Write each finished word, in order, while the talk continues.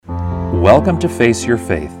Welcome to Face Your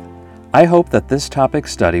Faith. I hope that this topic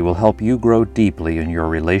study will help you grow deeply in your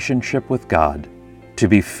relationship with God, to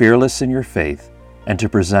be fearless in your faith, and to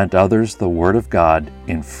present others the Word of God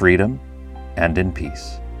in freedom and in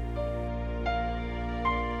peace.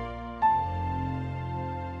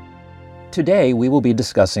 Today we will be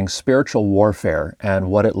discussing spiritual warfare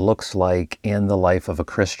and what it looks like in the life of a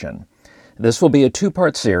Christian. This will be a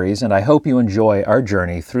two-part series, and I hope you enjoy our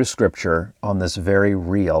journey through Scripture on this very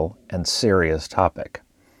real and serious topic.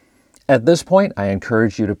 At this point, I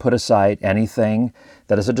encourage you to put aside anything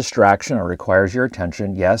that is a distraction or requires your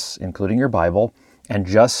attention, yes, including your Bible, and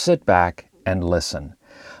just sit back and listen.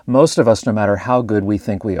 Most of us, no matter how good we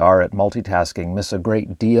think we are at multitasking, miss a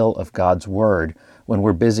great deal of God's Word when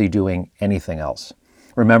we're busy doing anything else.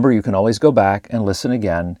 Remember, you can always go back and listen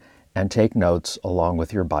again and take notes along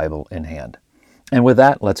with your Bible in hand. And with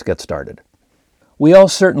that, let's get started. We all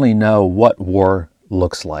certainly know what war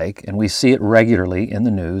looks like, and we see it regularly in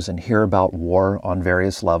the news and hear about war on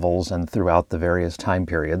various levels and throughout the various time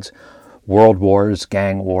periods: world wars,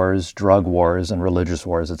 gang wars, drug wars, and religious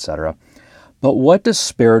wars, etc. But what does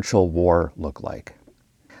spiritual war look like?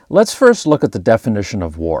 Let's first look at the definition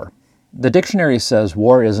of war. The dictionary says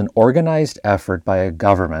war is an organized effort by a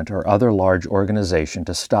government or other large organization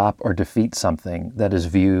to stop or defeat something that is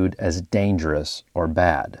viewed as dangerous or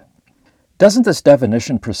bad. Doesn't this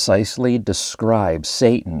definition precisely describe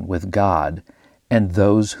Satan with God and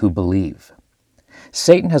those who believe?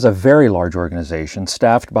 Satan has a very large organization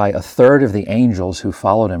staffed by a third of the angels who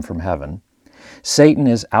followed him from heaven. Satan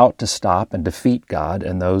is out to stop and defeat God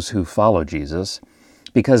and those who follow Jesus,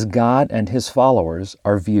 because God and his followers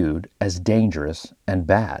are viewed as dangerous and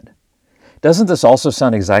bad. Doesn't this also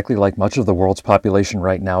sound exactly like much of the world's population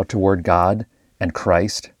right now toward God and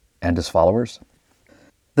Christ and his followers?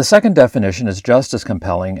 The second definition is just as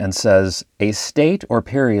compelling and says, a state or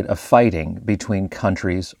period of fighting between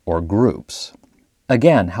countries or groups.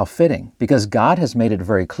 Again, how fitting, because God has made it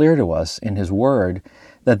very clear to us in his word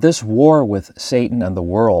that this war with Satan and the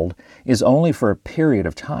world is only for a period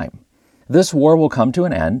of time. This war will come to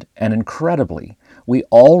an end, and incredibly, we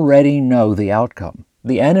already know the outcome.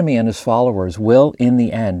 The enemy and his followers will, in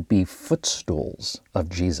the end, be footstools of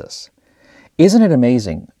Jesus. Isn't it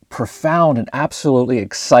amazing, profound, and absolutely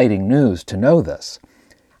exciting news to know this?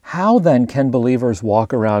 How then can believers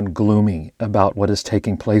walk around gloomy about what is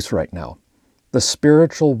taking place right now? The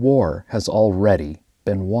spiritual war has already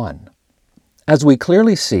been won. As we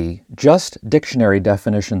clearly see, just dictionary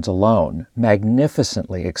definitions alone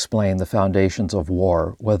magnificently explain the foundations of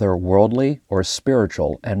war, whether worldly or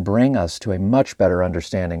spiritual, and bring us to a much better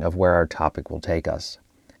understanding of where our topic will take us.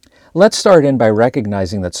 Let's start in by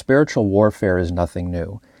recognizing that spiritual warfare is nothing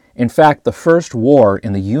new. In fact, the first war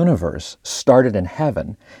in the universe started in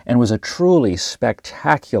heaven and was a truly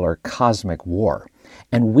spectacular cosmic war.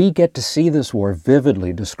 And we get to see this war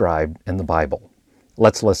vividly described in the Bible.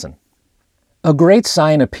 Let's listen. A great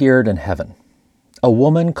sign appeared in heaven: a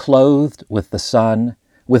woman clothed with the sun,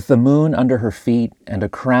 with the moon under her feet, and a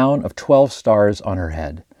crown of 12 stars on her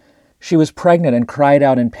head. She was pregnant and cried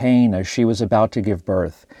out in pain as she was about to give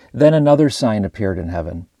birth. Then another sign appeared in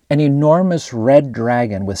heaven: an enormous red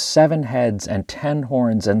dragon with 7 heads and 10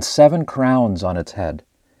 horns and 7 crowns on its head.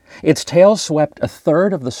 Its tail swept a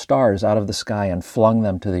third of the stars out of the sky and flung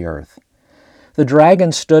them to the earth. The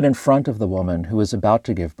dragon stood in front of the woman who was about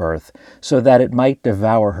to give birth, so that it might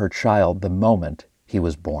devour her child the moment he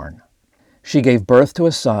was born. She gave birth to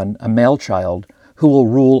a son, a male child, who will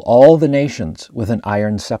rule all the nations with an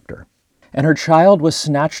iron scepter. And her child was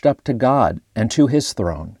snatched up to God and to his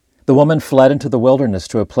throne. The woman fled into the wilderness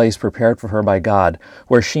to a place prepared for her by God,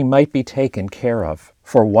 where she might be taken care of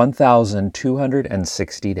for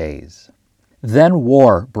 1,260 days. Then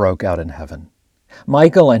war broke out in heaven.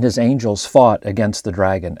 Michael and his angels fought against the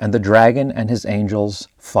dragon, and the dragon and his angels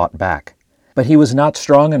fought back. But he was not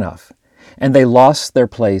strong enough, and they lost their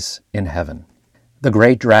place in heaven. The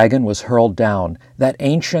great dragon was hurled down, that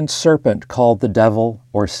ancient serpent called the devil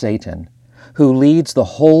or Satan, who leads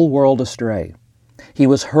the whole world astray. He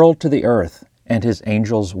was hurled to the earth, and his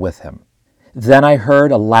angels with him. Then I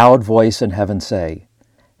heard a loud voice in heaven say,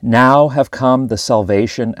 "Now have come the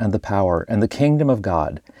salvation and the power and the kingdom of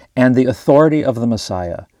God and the authority of the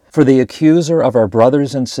Messiah. For the accuser of our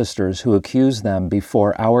brothers and sisters who accuse them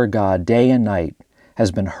before our God day and night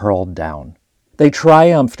has been hurled down. They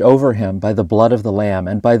triumphed over him by the blood of the Lamb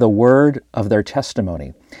and by the word of their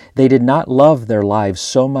testimony. They did not love their lives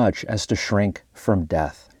so much as to shrink from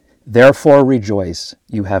death. Therefore rejoice,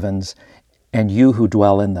 you heavens, and you who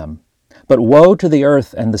dwell in them. But woe to the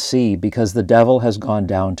earth and the sea, because the devil has gone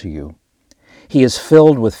down to you. He is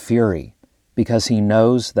filled with fury, because he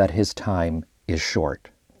knows that his time is short.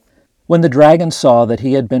 When the dragon saw that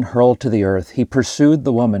he had been hurled to the earth, he pursued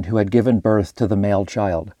the woman who had given birth to the male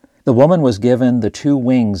child. The woman was given the 2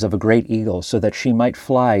 wings of a great eagle so that she might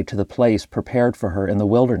fly to the place prepared for her in the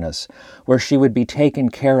wilderness, where she would be taken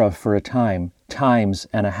care of for a time, times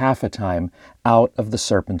and a half a time, out of the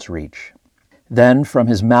serpent's reach. Then from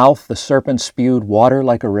his mouth the serpent spewed water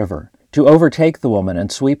like a river, to overtake the woman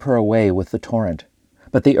and sweep her away with the torrent.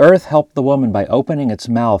 But the earth helped the woman by opening its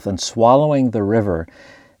mouth and swallowing the river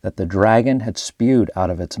that the dragon had spewed out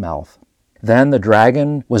of its mouth. Then the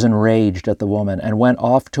dragon was enraged at the woman and went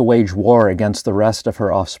off to wage war against the rest of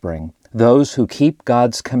her offspring, those who keep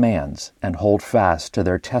God's commands and hold fast to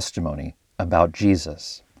their testimony about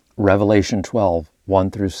Jesus. Revelation 12, 1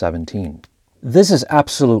 through 17. This is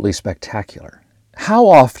absolutely spectacular. How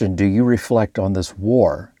often do you reflect on this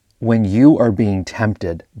war when you are being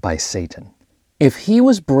tempted by Satan? If he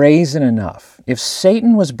was brazen enough, if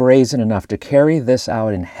Satan was brazen enough to carry this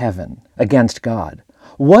out in heaven against God,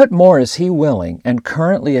 what more is he willing and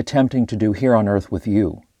currently attempting to do here on earth with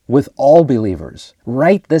you, with all believers,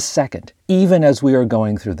 right this second, even as we are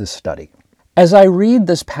going through this study? As I read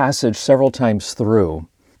this passage several times through,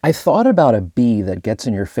 I thought about a bee that gets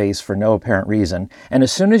in your face for no apparent reason, and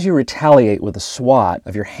as soon as you retaliate with a swat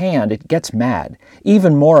of your hand, it gets mad,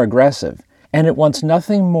 even more aggressive, and it wants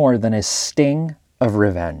nothing more than a sting of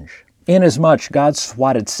revenge. Inasmuch God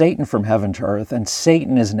swatted Satan from heaven to earth, and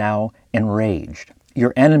Satan is now enraged.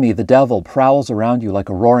 Your enemy, the devil, prowls around you like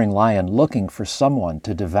a roaring lion looking for someone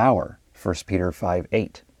to devour. 1 Peter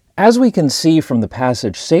 5:8. As we can see from the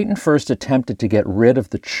passage, Satan first attempted to get rid of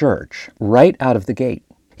the church right out of the gate.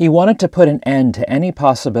 He wanted to put an end to any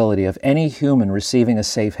possibility of any human receiving a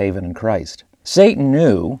safe haven in Christ. Satan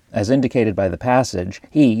knew, as indicated by the passage,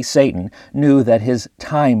 Satan, knew that his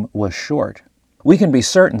time was short. We can be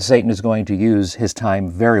certain Satan is going to use his time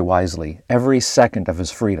very wisely, every second of his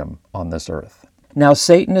freedom on this earth. Now,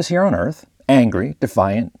 Satan is here on earth, angry,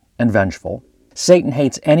 defiant, and vengeful. Satan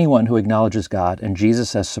hates anyone who acknowledges God and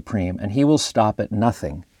Jesus as supreme, and he will stop at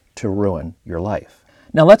nothing to ruin your life.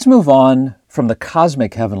 Now, let's move on from the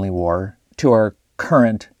cosmic heavenly war to our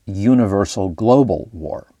current universal global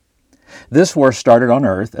war. This war started on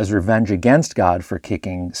earth as revenge against God for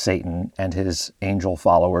kicking Satan and his angel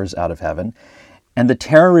followers out of heaven, and the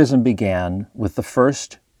terrorism began with the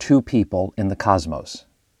first 2 people in the cosmos,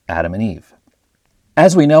 Adam and Eve.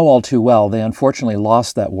 As we know all too well, they unfortunately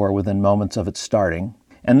lost that war within moments of its starting.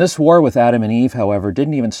 And this war with Adam and Eve, however,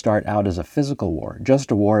 didn't even start out as a physical war,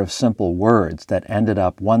 just a war of simple words that ended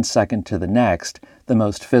up 1 second to the next, the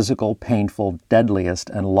most physical, painful, deadliest,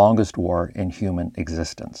 and longest war in human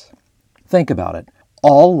existence. Think about it.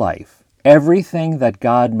 All life, everything that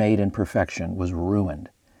God made in perfection was ruined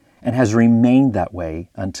and has remained that way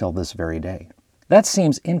until this very day. That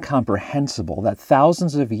seems incomprehensible that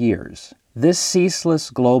thousands of years, this ceaseless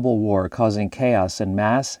global war causing chaos and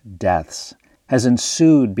mass deaths has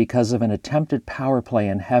ensued because of an attempted power play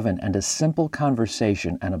in heaven and a simple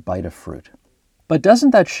conversation and a bite of fruit. But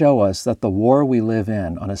doesn't that show us that the war we live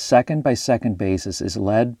in on a second-by-second basis is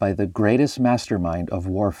led by the greatest mastermind of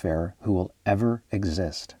warfare who will ever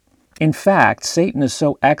exist? In fact, Satan is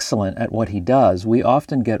so excellent at what he does, we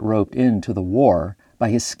often get roped into the war by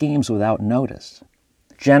his schemes without notice.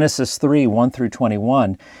 Genesis 3, 1 through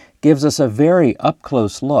 21 gives us a very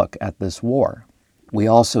up-close look at this war. We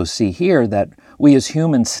also see here that we as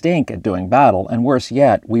humans stink at doing battle, and worse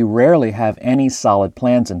yet, we rarely have any solid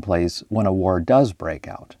plans in place when a war does break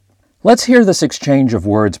out. Let's hear this exchange of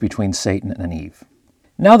words between Satan and Eve.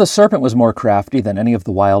 Now the serpent was more crafty than any of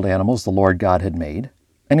the wild animals the Lord God had made.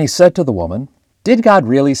 And he said to the woman, "Did God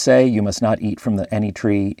really say you must not eat from any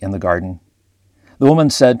tree in the garden?" The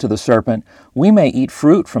woman said to the serpent, "We may eat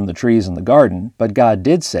fruit from the trees in the garden, but God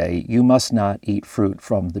did say, you must not eat fruit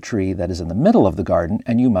from the tree that is in the middle of the garden,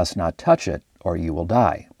 and you must not touch it, or you will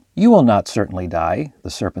die." "You will not certainly die,"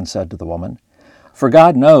 the serpent said to the woman, "for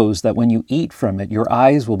God knows that when you eat from it, your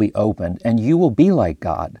eyes will be opened, and you will be like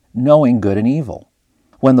God, knowing good and evil."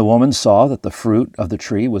 When the woman saw that the fruit of the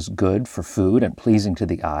tree was good for food and pleasing to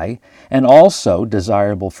the eye, and also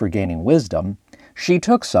desirable for gaining wisdom, she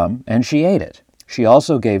took some, and she ate it. She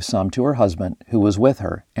also gave some to her husband who was with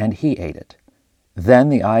her, and he ate it. Then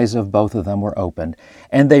the eyes of both of them were opened,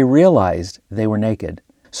 and they realized they were naked.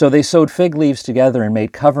 So they sewed fig leaves together and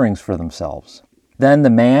made coverings for themselves. Then the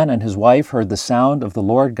man and his wife heard the sound of the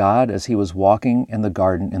Lord God as he was walking in the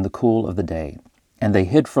garden in the cool of the day. And they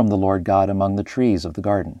hid from the Lord God among the trees of the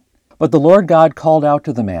garden. But the Lord God called out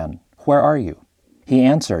to the man, "Where are you?" He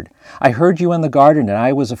answered, "I heard you in the garden, and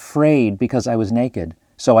I was afraid because I was naked,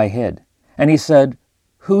 so I hid." And he said,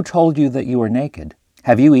 Who told you that you were naked?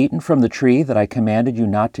 Have you eaten from the tree that I commanded you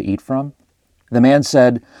not to eat from?" The man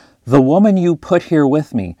said, "The woman you put here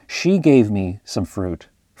with me, she gave me some fruit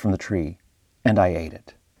from the tree, and I ate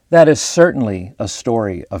it." That is certainly a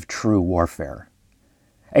story of true warfare.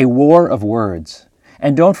 A war of words.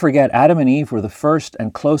 And don't forget, Adam and Eve were the first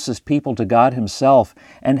and closest people to God Himself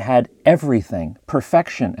and had everything,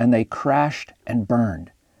 perfection, and they crashed and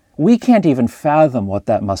burned. We can't even fathom what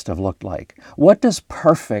that must have looked like. What does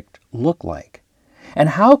perfect look like? And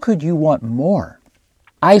how could you want more?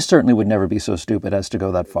 I certainly would never be so stupid as to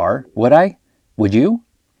go that far, would I? Would you?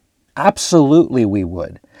 Absolutely we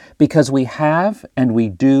would, because we have and we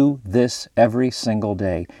do this every single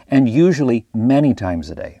day, and usually many times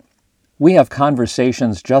a day. We have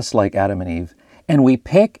conversations just like Adam and Eve, and we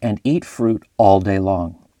pick and eat fruit all day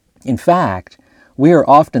long. In fact, we are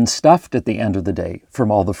often stuffed at the end of the day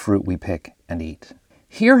from all the fruit we pick and eat.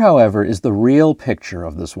 Here, however, is the real picture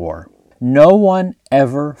of this war. No one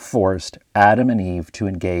ever forced Adam and Eve to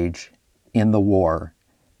engage in the war,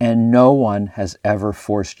 and no one has ever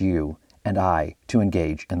forced you and I to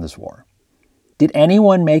engage in this war. Did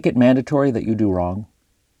anyone make it mandatory that you do wrong?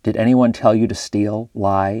 Did anyone tell you to steal,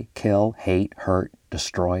 lie, kill, hate, hurt,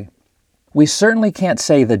 destroy? We certainly can't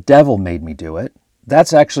say the devil made me do it.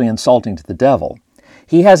 That's actually insulting to the devil.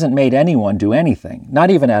 He hasn't made anyone do anything, not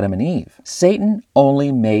even Adam and Eve. Satan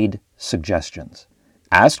only made suggestions,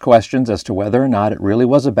 asked questions as to whether or not it really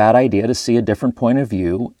was a bad idea to see a different point of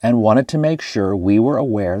view, and wanted to make sure we were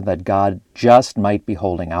aware that God just might be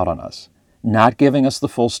holding out on us, not giving us the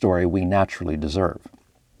full story we naturally deserve.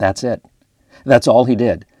 That's it. That's all he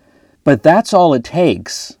did. But that's all it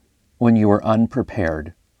takes when you are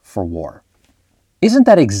unprepared for war. Isn't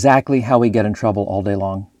that exactly how we get in trouble all day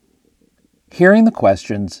long? Hearing the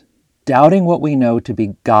questions, doubting what we know to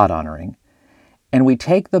be God-honoring, and we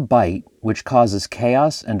take the bite which causes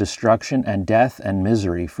chaos and destruction and death and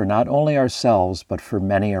misery for not only ourselves but for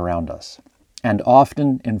many around us, and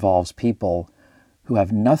often involves people who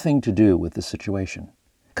have nothing to do with the situation.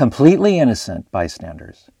 Completely innocent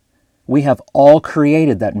bystanders. We have all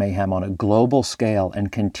created that mayhem on a global scale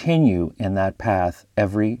and continue in that path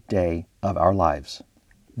every day of our lives.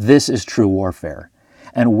 This is true warfare,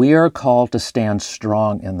 and we are called to stand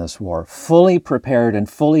strong in this war, fully prepared and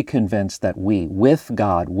fully convinced that we, with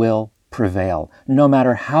God, will prevail, no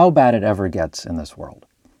matter how bad it ever gets in this world.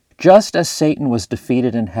 Just as Satan was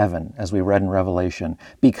defeated in heaven, as we read in Revelation,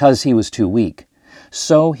 because he was too weak,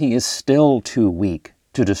 so he is still too weak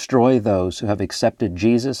to destroy those who have accepted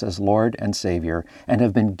Jesus as Lord and Savior and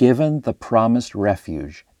have been given the promised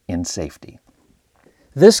refuge in safety.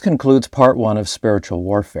 This concludes part 1 of Spiritual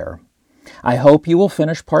Warfare. I hope you will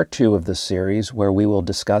finish part 2 of this series, where we will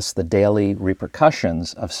discuss the daily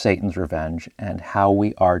repercussions of Satan's revenge and how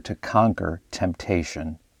we are to conquer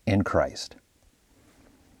temptation in Christ.